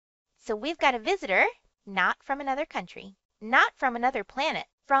So we've got a visitor, not from another country, not from another planet,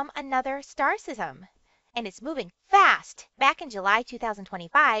 from another star system. And it's moving fast. Back in July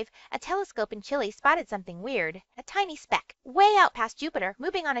 2025, a telescope in Chile spotted something weird, a tiny speck, way out past Jupiter,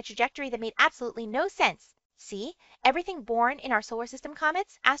 moving on a trajectory that made absolutely no sense. See, everything born in our solar system,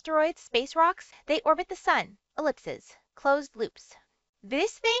 comets, asteroids, space rocks, they orbit the sun, ellipses, closed loops.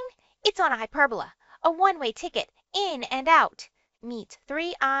 This thing, it's on a hyperbola, a one-way ticket, in and out. Meet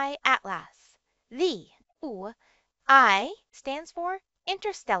 3I Atlas. The I stands for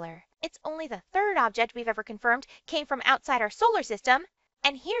Interstellar. It's only the third object we've ever confirmed came from outside our solar system.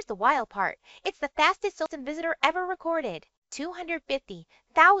 And here's the wild part. It's the fastest solar system visitor ever recorded.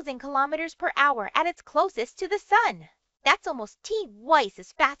 250,000 kilometers per hour at its closest to the sun. That's almost twice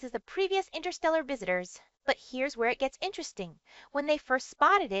as fast as the previous interstellar visitors. But here's where it gets interesting. When they first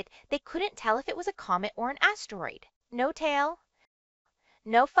spotted it, they couldn't tell if it was a comet or an asteroid. No tail,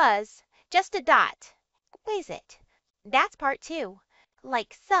 no fuzz, just a dot. What is it? That's part 2.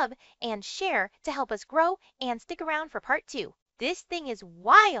 Like, sub, and share to help us grow and stick around for part 2. This thing is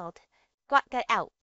wild. Got that out.